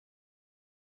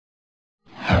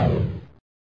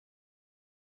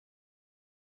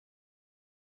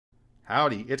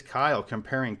Howdy, it's Kyle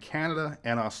comparing Canada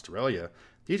and Australia.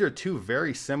 These are two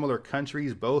very similar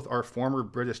countries. Both are former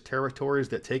British territories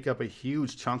that take up a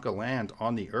huge chunk of land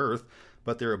on the earth,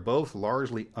 but they're both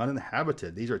largely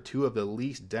uninhabited. These are two of the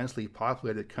least densely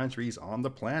populated countries on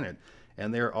the planet,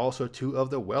 and they're also two of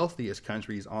the wealthiest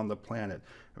countries on the planet.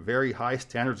 Very high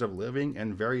standards of living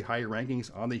and very high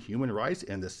rankings on the human rights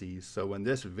indices. So in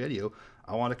this video,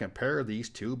 I want to compare these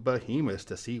two behemoths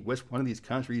to see which one of these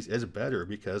countries is better,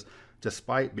 because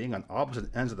despite being on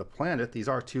opposite ends of the planet, these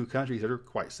are two countries that are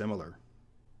quite similar.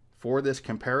 For this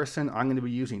comparison, I'm going to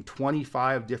be using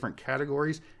 25 different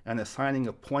categories and assigning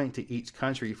a point to each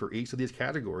country for each of these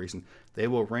categories. And they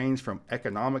will range from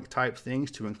economic type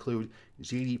things to include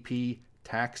GDP,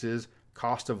 taxes,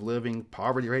 cost of living,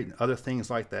 poverty rate, and other things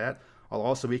like that. I'll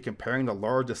also be comparing the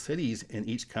largest cities in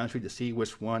each country to see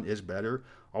which one is better.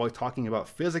 I'll be talking about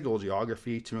physical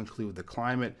geography to include the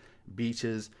climate,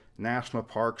 beaches, national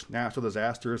parks, natural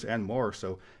disasters, and more.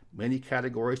 So many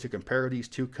categories to compare these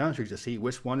two countries to see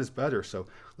which one is better. So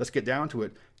let's get down to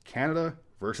it. Canada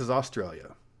versus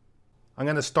Australia. I'm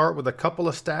going to start with a couple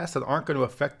of stats that aren't going to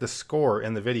affect the score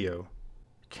in the video.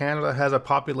 Canada has a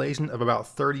population of about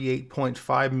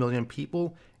 38.5 million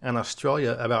people, and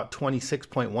Australia about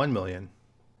 26.1 million.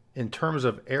 In terms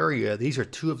of area, these are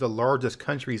two of the largest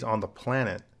countries on the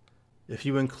planet. If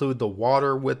you include the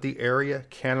water with the area,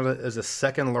 Canada is the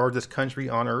second largest country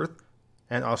on Earth,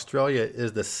 and Australia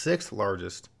is the sixth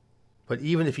largest. But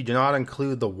even if you do not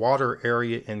include the water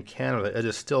area in Canada, it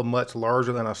is still much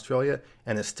larger than Australia,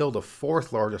 and is still the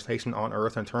fourth largest nation on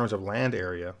Earth in terms of land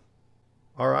area.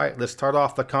 Alright, let's start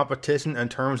off the competition in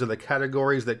terms of the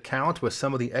categories that count with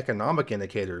some of the economic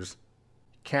indicators.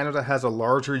 Canada has a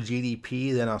larger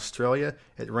GDP than Australia.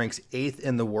 It ranks 8th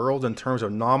in the world in terms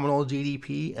of nominal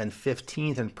GDP and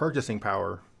 15th in purchasing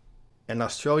power. And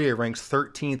Australia ranks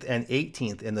 13th and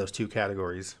 18th in those two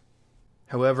categories.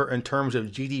 However, in terms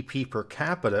of GDP per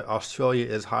capita, Australia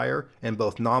is higher in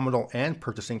both nominal and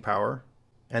purchasing power,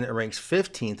 and it ranks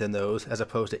 15th in those as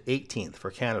opposed to 18th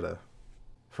for Canada.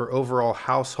 For overall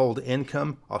household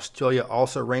income, Australia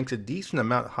also ranks a decent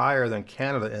amount higher than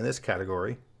Canada in this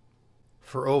category.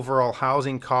 For overall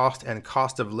housing cost and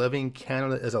cost of living,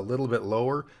 Canada is a little bit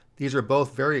lower. These are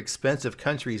both very expensive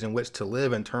countries in which to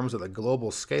live in terms of the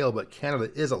global scale, but Canada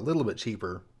is a little bit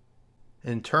cheaper.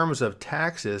 In terms of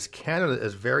taxes, Canada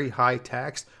is very high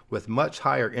taxed with much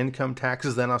higher income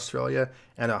taxes than Australia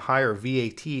and a higher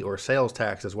VAT or sales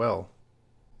tax as well.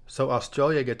 So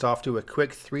Australia gets off to a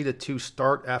quick 3-2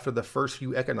 start after the first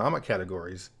few economic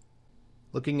categories.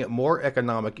 Looking at more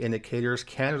economic indicators,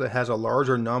 Canada has a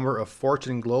larger number of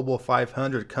Fortune Global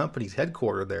 500 companies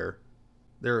headquartered there.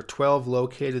 There are 12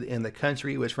 located in the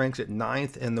country, which ranks it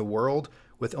 9th in the world,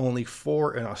 with only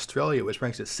 4 in Australia, which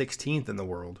ranks it 16th in the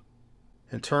world.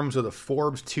 In terms of the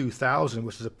Forbes 2000,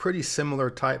 which is a pretty similar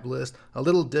type list, a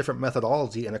little different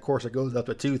methodology, and of course it goes up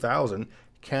to 2000,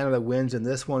 Canada wins in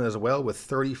this one as well with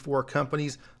 34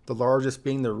 companies, the largest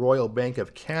being the Royal Bank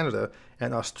of Canada,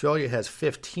 and Australia has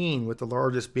 15, with the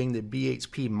largest being the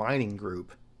BHP Mining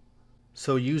Group.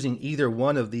 So using either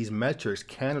one of these metrics,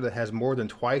 Canada has more than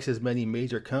twice as many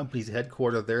major companies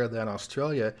headquartered there than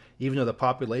Australia, even though the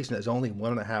population is only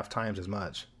 1.5 times as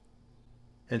much.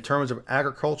 In terms of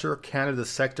agriculture, Canada's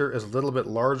sector is a little bit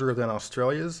larger than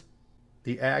Australia's.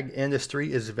 The ag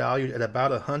industry is valued at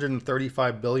about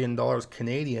 $135 billion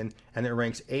Canadian, and it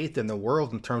ranks 8th in the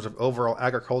world in terms of overall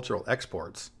agricultural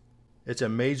exports. It's a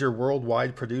major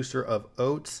worldwide producer of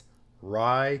oats,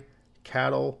 rye,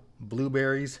 cattle,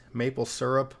 blueberries, maple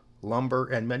syrup, lumber,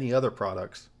 and many other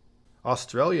products.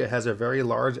 Australia has a very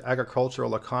large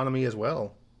agricultural economy as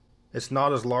well. It's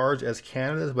not as large as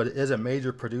Canada's, but it is a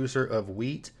major producer of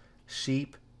wheat,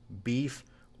 sheep, beef,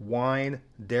 wine,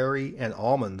 dairy, and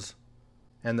almonds.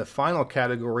 And the final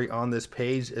category on this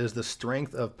page is the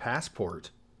strength of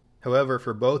passport. However,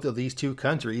 for both of these two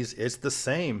countries, it's the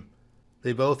same.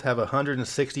 They both have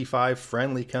 165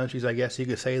 friendly countries, I guess you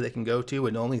could say, they can go to,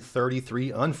 and only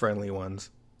 33 unfriendly ones.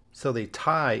 So they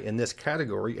tie in this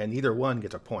category, and neither one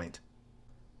gets a point.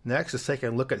 Next, let's take a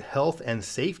look at health and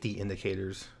safety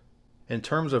indicators. In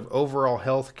terms of overall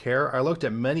health care, I looked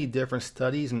at many different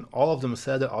studies, and all of them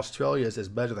said that Australia's is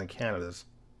better than Canada's.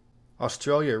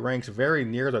 Australia ranks very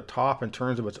near the top in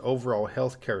terms of its overall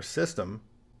healthcare system,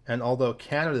 and although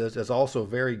Canada's is also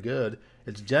very good,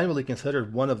 it's generally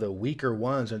considered one of the weaker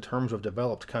ones in terms of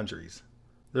developed countries.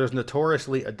 There's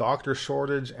notoriously a doctor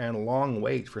shortage and long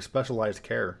wait for specialized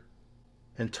care.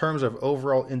 In terms of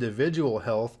overall individual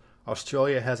health,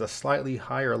 Australia has a slightly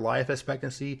higher life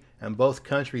expectancy, and both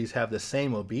countries have the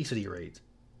same obesity rate.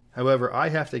 However, I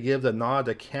have to give the nod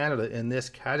to Canada in this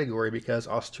category because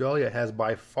Australia has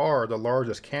by far the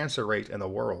largest cancer rate in the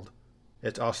world.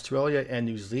 It's Australia and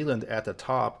New Zealand at the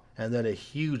top, and then a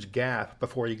huge gap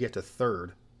before you get to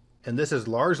third. And this is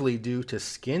largely due to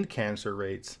skin cancer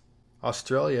rates.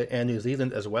 Australia and New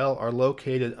Zealand as well are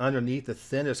located underneath the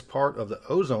thinnest part of the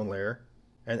ozone layer,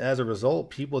 and as a result,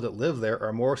 people that live there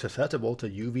are more susceptible to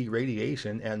UV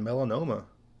radiation and melanoma.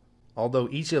 Although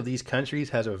each of these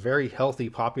countries has a very healthy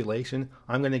population,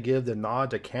 I'm going to give the nod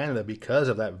to Canada because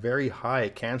of that very high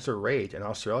cancer rate in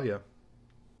Australia.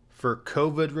 For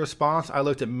COVID response, I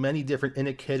looked at many different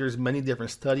indicators, many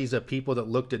different studies of people that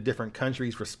looked at different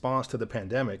countries' response to the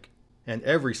pandemic, and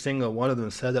every single one of them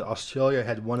said that Australia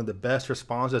had one of the best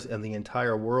responses in the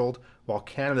entire world, while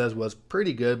Canada's was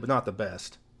pretty good but not the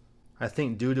best. I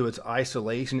think due to its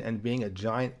isolation and being a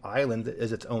giant island that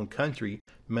is its own country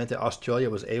meant that Australia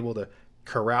was able to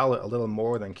corral it a little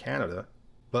more than Canada.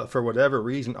 But for whatever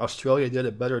reason, Australia did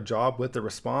a better job with the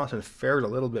response and fared a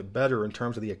little bit better in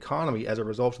terms of the economy as a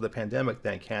result of the pandemic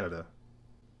than Canada.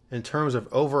 In terms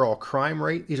of overall crime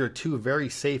rate, these are two very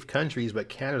safe countries, but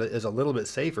Canada is a little bit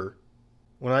safer.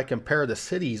 When I compare the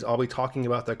cities, I'll be talking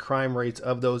about the crime rates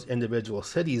of those individual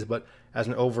cities, but as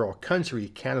an overall country,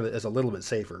 Canada is a little bit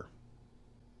safer.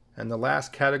 And the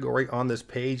last category on this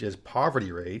page is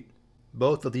poverty rate.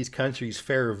 Both of these countries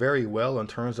fare very well in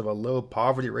terms of a low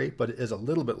poverty rate, but it is a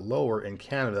little bit lower in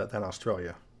Canada than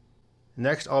Australia.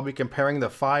 Next, I'll be comparing the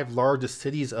 5 largest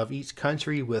cities of each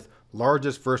country with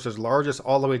largest versus largest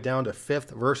all the way down to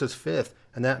 5th versus 5th,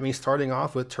 and that means starting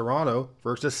off with Toronto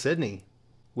versus Sydney.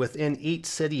 Within each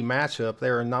city matchup,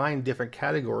 there are 9 different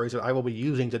categories that I will be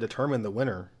using to determine the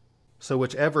winner. So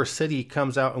whichever city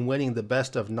comes out and winning the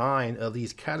best of 9 of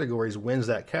these categories wins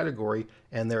that category,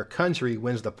 and their country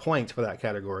wins the points for that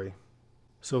category.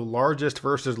 So largest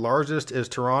versus largest is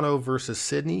Toronto versus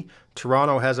Sydney.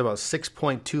 Toronto has about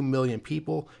 6.2 million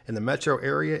people in the metro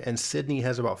area, and Sydney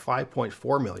has about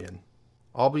 5.4 million.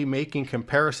 I'll be making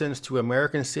comparisons to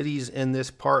American cities in this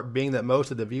part, being that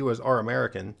most of the viewers are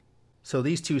American. So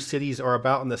these two cities are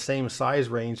about in the same size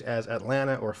range as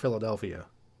Atlanta or Philadelphia.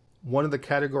 One of the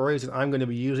categories that I'm going to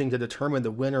be using to determine the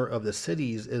winner of the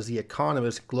cities is the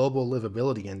Economist Global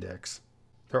Livability Index.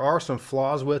 There are some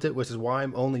flaws with it, which is why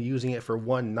I'm only using it for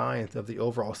 1/9 of the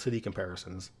overall city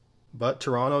comparisons. But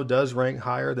Toronto does rank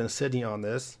higher than Sydney on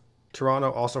this.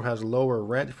 Toronto also has lower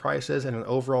rent prices and an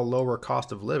overall lower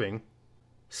cost of living.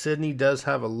 Sydney does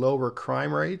have a lower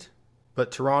crime rate,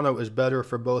 but Toronto is better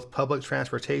for both public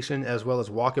transportation as well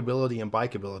as walkability and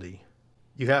bikeability.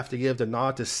 You have to give the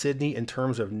nod to Sydney in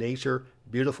terms of nature,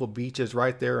 beautiful beaches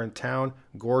right there in town,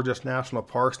 gorgeous national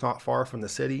parks not far from the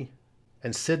city.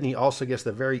 And Sydney also gets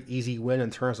the very easy win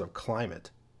in terms of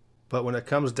climate. But when it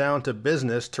comes down to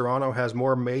business, Toronto has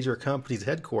more major companies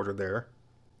headquartered there.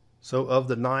 So of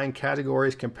the 9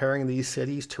 categories comparing these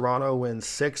cities, Toronto wins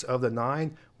 6 of the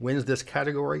 9, wins this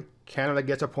category. Canada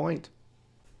gets a point.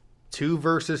 2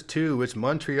 versus 2, it's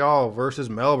Montreal versus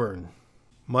Melbourne.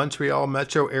 Montreal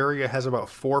metro area has about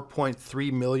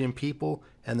 4.3 million people,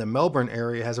 and the Melbourne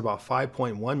area has about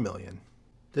 5.1 million.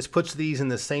 This puts these in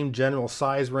the same general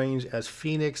size range as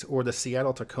Phoenix or the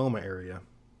Seattle-Tacoma area.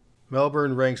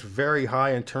 Melbourne ranks very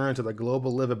high in terms of the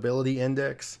Global Livability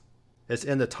Index. It's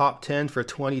in the top 10 for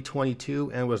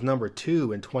 2022 and was number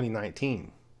 2 in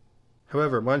 2019.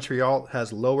 However, Montreal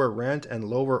has lower rent and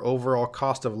lower overall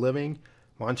cost of living.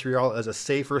 Montreal is a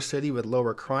safer city with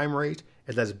lower crime rate.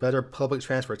 It has better public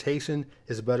transportation,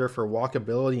 is better for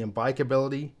walkability and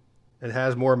bikeability. It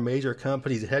has more major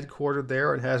companies headquartered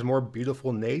there, and has more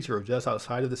beautiful nature just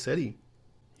outside of the city.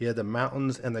 You have the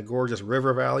mountains and the gorgeous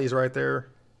river valleys right there.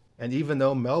 And even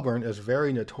though Melbourne is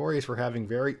very notorious for having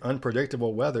very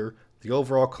unpredictable weather, the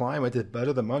overall climate is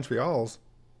better than Montreal's.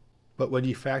 But when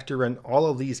you factor in all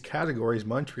of these categories,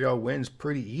 Montreal wins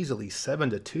pretty easily,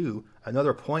 7-2,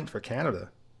 another point for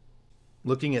Canada.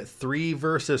 Looking at 3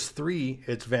 versus 3,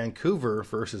 it's Vancouver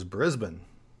versus Brisbane.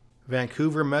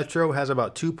 Vancouver Metro has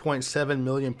about 2.7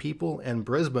 million people, and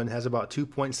Brisbane has about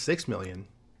 2.6 million.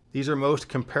 These are most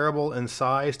comparable in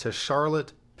size to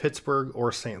Charlotte, Pittsburgh,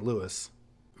 or St. Louis.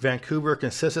 Vancouver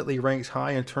consistently ranks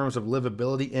high in terms of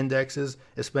livability indexes.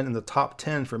 It's been in the top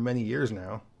 10 for many years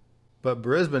now. But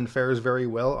Brisbane fares very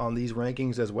well on these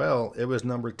rankings as well. It was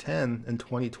number 10 in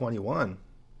 2021.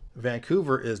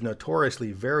 Vancouver is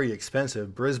notoriously very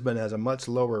expensive. Brisbane has a much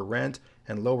lower rent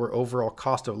and lower overall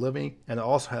cost of living, and it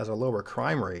also has a lower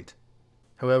crime rate.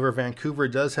 However, Vancouver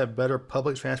does have better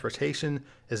public transportation,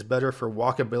 is better for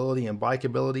walkability and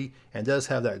bikeability, and does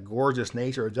have that gorgeous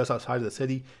nature just outside of the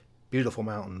city, beautiful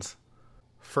mountains.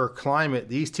 For climate,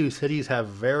 these two cities have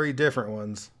very different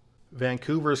ones.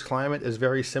 Vancouver's climate is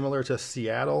very similar to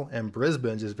Seattle, and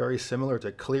Brisbane's is very similar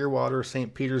to Clearwater,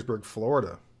 St. Petersburg,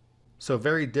 Florida. So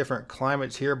very different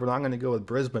climates here, but I'm going to go with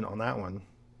Brisbane on that one.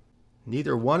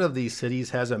 Neither one of these cities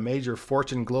has a major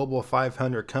Fortune Global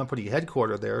 500 company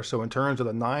headquartered there, so in terms of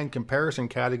the 9 comparison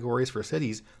categories for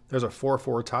cities, there's a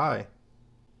 4-4 tie.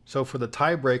 So for the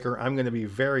tiebreaker, I'm going to be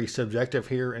very subjective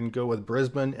here and go with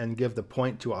Brisbane and give the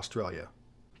point to Australia.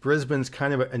 Brisbane's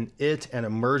kind of an and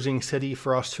emerging city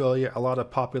for Australia, a lot of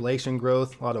population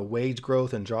growth, a lot of wage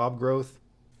growth and job growth.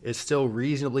 It's still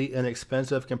reasonably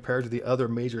inexpensive compared to the other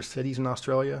major cities in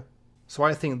Australia. So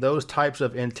I think those types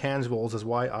of intangibles is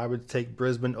why I would take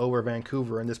Brisbane over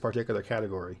Vancouver in this particular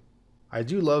category. I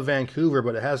do love Vancouver,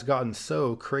 but it has gotten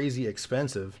so crazy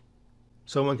expensive.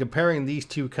 So when comparing these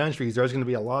two countries, there's going to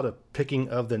be a lot of picking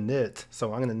of the nit.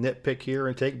 So I'm going to nitpick here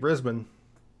and take Brisbane.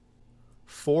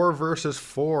 4 versus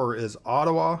 4 is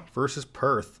Ottawa versus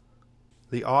Perth.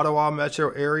 The Ottawa metro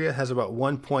area has about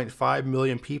 1.5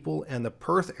 million people, and the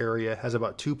Perth area has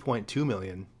about 2.2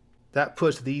 million. That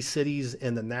puts these cities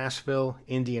in the Nashville,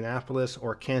 Indianapolis,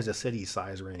 or Kansas City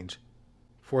size range.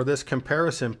 For this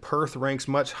comparison, Perth ranks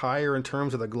much higher in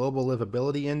terms of the Global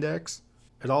Livability Index.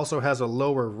 It also has a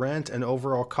lower rent and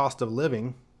overall cost of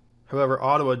living. However,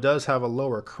 Ottawa does have a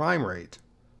lower crime rate.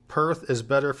 Perth is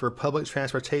better for public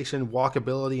transportation,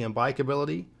 walkability, and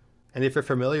bikeability. And if you're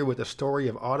familiar with the story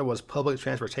of Ottawa's public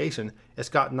transportation, it's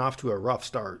gotten off to a rough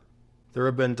start. There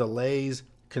have been delays,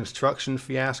 construction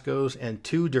fiascos, and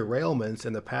 2 derailments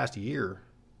in the past year.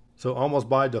 So almost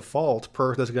by default,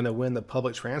 Perth is going to win the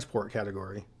public transport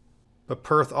category. But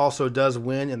Perth also does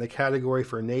win in the category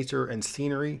for nature and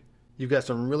scenery. You've got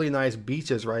some really nice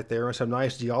beaches right there and some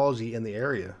nice geology in the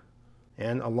area.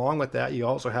 And along with that, you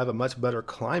also have a much better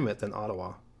climate than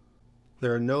Ottawa.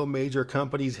 There are no major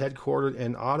companies headquartered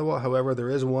in Ottawa, however there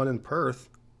is one in Perth.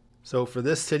 So for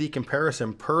this city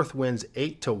comparison, Perth wins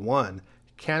 8-1.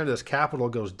 Canada's capital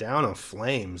goes down in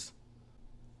flames.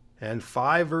 And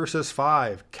 5 versus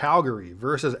 5, Calgary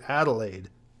versus Adelaide.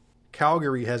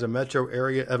 Calgary has a metro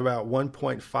area of about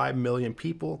 1.5 million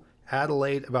people,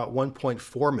 Adelaide about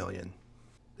 1.4 million.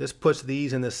 This puts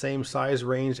these in the same size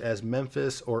range as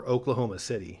Memphis or Oklahoma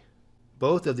City.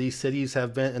 Both of these cities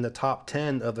have been in the top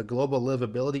 10 of the Global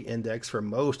Livability Index for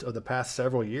most of the past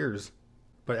several years.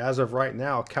 But as of right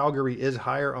now, Calgary is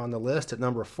higher on the list at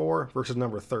number 4 versus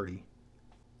number 30.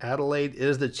 Adelaide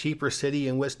is the cheaper city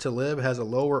in which to live, has a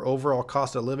lower overall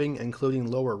cost of living, including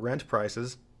lower rent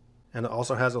prices, and it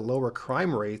also has a lower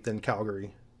crime rate than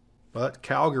Calgary. But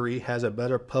Calgary has a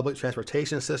better public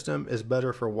transportation system, is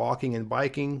better for walking and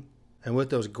biking, and with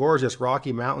those gorgeous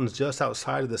Rocky Mountains just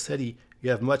outside of the city, you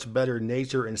have much better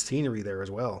nature and scenery there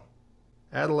as well.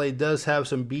 Adelaide does have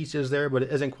some beaches there, but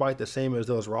it isn't quite the same as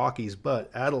those Rockies, but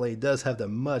Adelaide does have the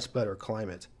much better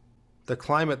climate. The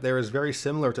climate there is very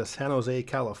similar to San Jose,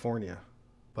 California.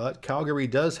 But Calgary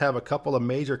does have a couple of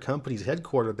major companies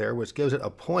headquartered there, which gives it a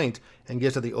point and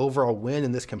gives it the overall win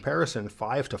in this comparison,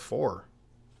 5-4.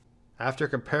 After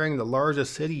comparing the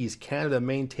largest cities, Canada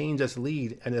maintains its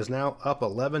lead and is now up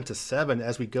 11-7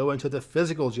 as we go into the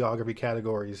physical geography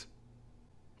categories.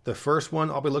 The first one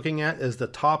I'll be looking at is the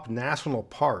top national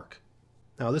park.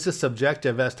 Now this is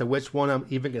subjective as to which one I'm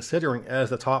even considering as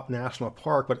the top national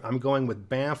park, but I'm going with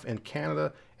Banff in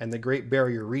Canada and the Great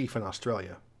Barrier Reef in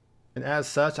Australia. And as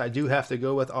such, I do have to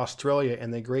go with Australia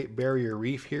and the Great Barrier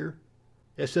Reef here.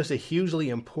 It's just a hugely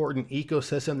important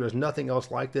ecosystem. There's nothing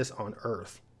else like this on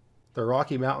Earth. The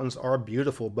Rocky Mountains are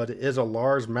beautiful, but it is a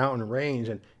large mountain range,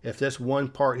 and if this one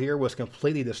part here was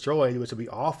completely destroyed, which would be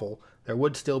awful, there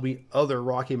would still be other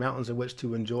Rocky Mountains in which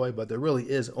to enjoy, but there really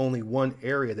is only one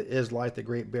area that is like the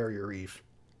Great Barrier Reef.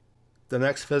 The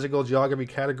next physical geography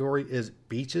category is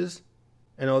beaches,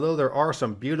 and although there are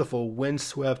some beautiful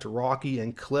windswept rocky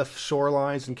and cliff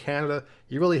shorelines in Canada,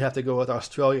 you really have to go with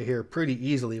Australia here pretty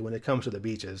easily when it comes to the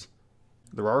beaches.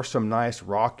 There are some nice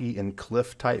rocky and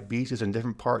cliff type beaches in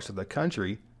different parts of the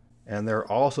country, and there are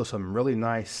also some really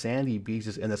nice sandy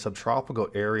beaches in the subtropical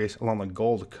areas along the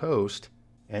Gold Coast,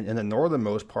 and in the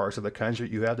northernmost parts of the country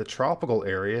you have the tropical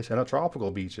areas and the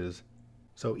tropical beaches.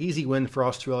 So easy win for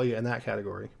Australia in that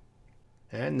category.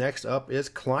 And next up is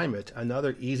climate,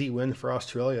 another easy win for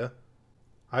Australia.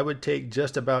 I would take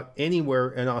just about anywhere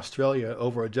in Australia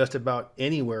over just about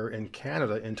anywhere in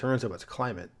Canada in terms of its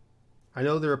climate. I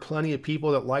know there are plenty of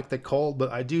people that like the cold,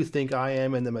 but I do think I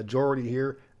am in the majority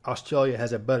here. Australia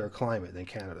has a better climate than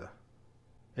Canada.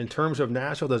 In terms of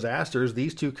natural disasters,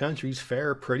 these two countries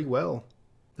fare pretty well.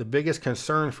 The biggest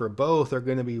concern for both are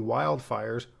going to be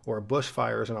wildfires or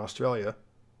bushfires in Australia.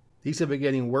 These have been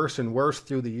getting worse and worse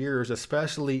through the years,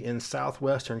 especially in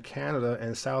southwestern Canada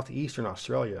and southeastern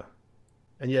Australia.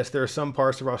 And yes, there are some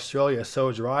parts of Australia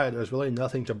so dry there's really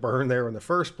nothing to burn there in the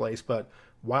first place, but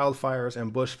wildfires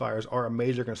and bushfires are a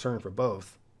major concern for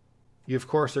both. You of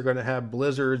course are going to have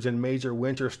blizzards and major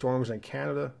winter storms in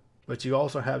Canada, but you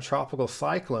also have tropical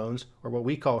cyclones, or what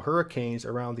we call hurricanes,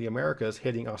 around the Americas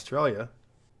hitting Australia.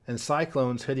 And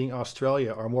cyclones hitting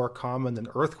Australia are more common than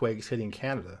earthquakes hitting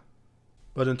Canada.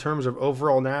 But in terms of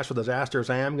overall natural disasters,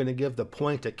 I am going to give the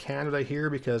point to Canada here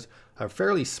because a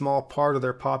fairly small part of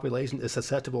their population is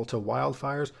susceptible to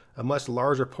wildfires. A much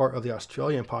larger part of the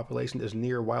Australian population is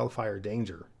near wildfire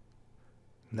danger.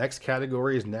 Next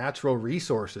category is natural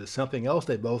resources, something else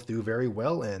they both do very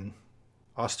well in.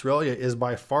 Australia is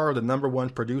by far the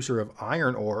 #1 producer of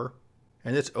iron ore,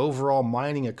 and its overall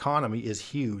mining economy is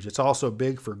huge. It's also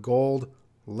big for gold,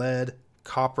 lead,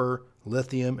 copper,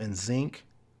 lithium, and zinc.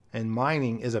 And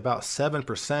mining is about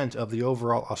 7% of the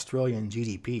overall Australian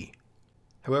GDP.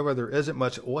 However, there isn't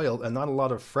much oil and not a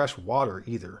lot of fresh water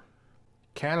either.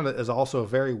 Canada is also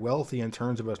very wealthy in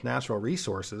terms of its natural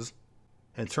resources.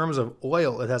 In terms of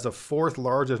oil, it has the 4th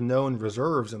largest known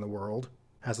reserves in the world,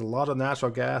 has a lot of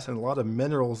natural gas and a lot of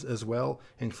minerals as well,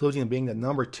 including being the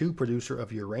 #2 producer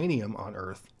of uranium on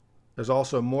Earth. There's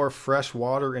also more fresh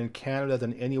water in Canada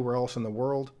than anywhere else in the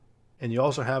world, and you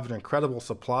also have an incredible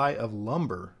supply of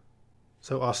lumber.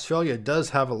 So Australia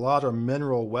does have a lot of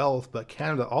mineral wealth, but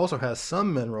Canada also has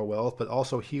some mineral wealth, but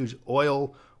also huge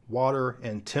oil, water,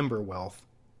 and timber wealth.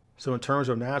 So in terms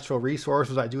of natural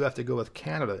resources, I do have to go with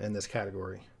Canada in this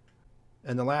category.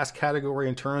 And the last category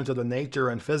in terms of the nature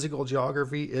and physical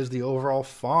geography is the overall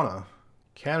fauna.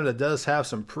 Canada does have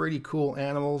some pretty cool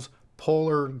animals: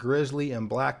 polar, grizzly, and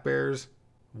black bears,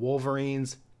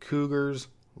 wolverines, cougars,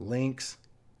 lynx.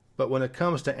 But when it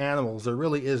comes to animals, there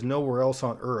really is nowhere else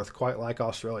on Earth quite like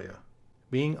Australia.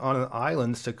 Being on an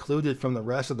island secluded from the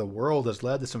rest of the world has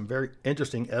led to some very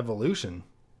interesting evolution.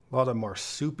 A lot of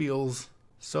marsupials,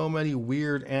 so many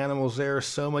weird animals there,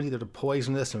 so many that are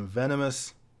poisonous and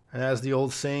venomous. And as the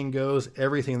old saying goes,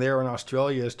 everything there in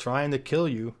Australia is trying to kill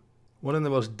you. One of the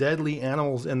most deadly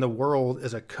animals in the world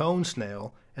is a cone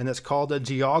snail, and it's called a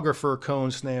geographer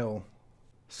cone snail.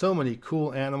 So many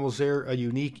cool animals there, a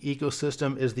unique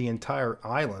ecosystem is the entire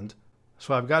island,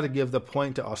 so I've got to give the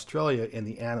point to Australia in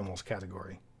the animals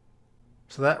category.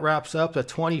 So that wraps up the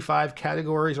 25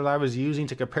 categories that I was using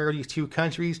to compare these two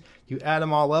countries. You add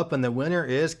them all up and the winner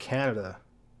is Canada.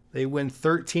 They win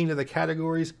 13 of the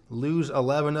categories, lose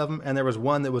 11 of them, and there was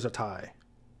one that was a tie.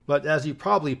 But as you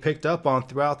probably picked up on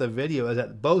throughout the video is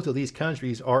that both of these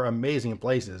countries are amazing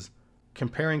places.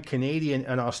 Comparing Canadian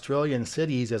and Australian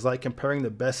cities is like comparing the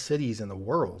best cities in the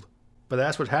world. But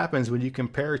that's what happens when you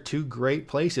compare two great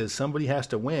places. Somebody has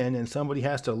to win and somebody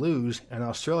has to lose, and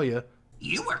Australia...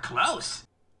 You were close.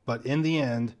 But in the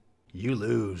end, you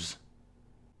lose.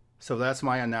 So that's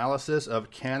my analysis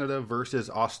of Canada versus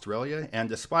Australia, and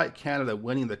despite Canada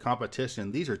winning the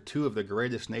competition, these are two of the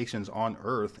greatest nations on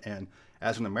Earth, and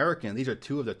as an American, these are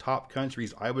two of the top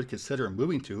countries I would consider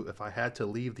moving to if I had to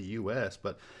leave the US.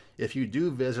 But if you do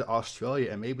visit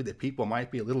Australia and maybe the people might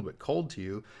be a little bit cold to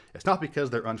you, it's not because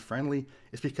they're unfriendly,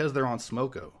 it's because they're on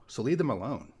smoko. So leave them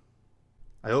alone.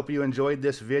 I hope you enjoyed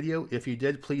this video. If you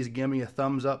did, please give me a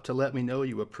thumbs up to let me know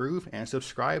you approve, and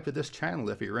subscribe to this channel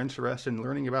if you're interested in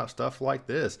learning about stuff like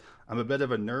this. I'm a bit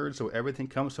of a nerd, so everything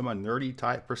comes from a nerdy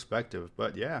type perspective.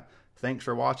 But yeah, thanks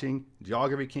for watching.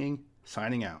 Geography King,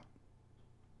 signing out.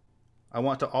 I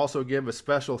want to also give a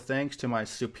special thanks to my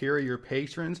superior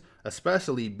patrons,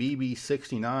 especially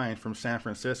BB69 from San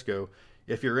Francisco.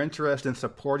 If you're interested in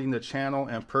supporting the channel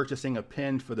and purchasing a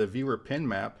pin for the viewer pin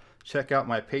map, check out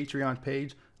my Patreon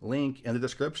page, link in the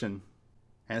description.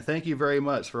 And thank you very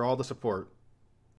much for all the support.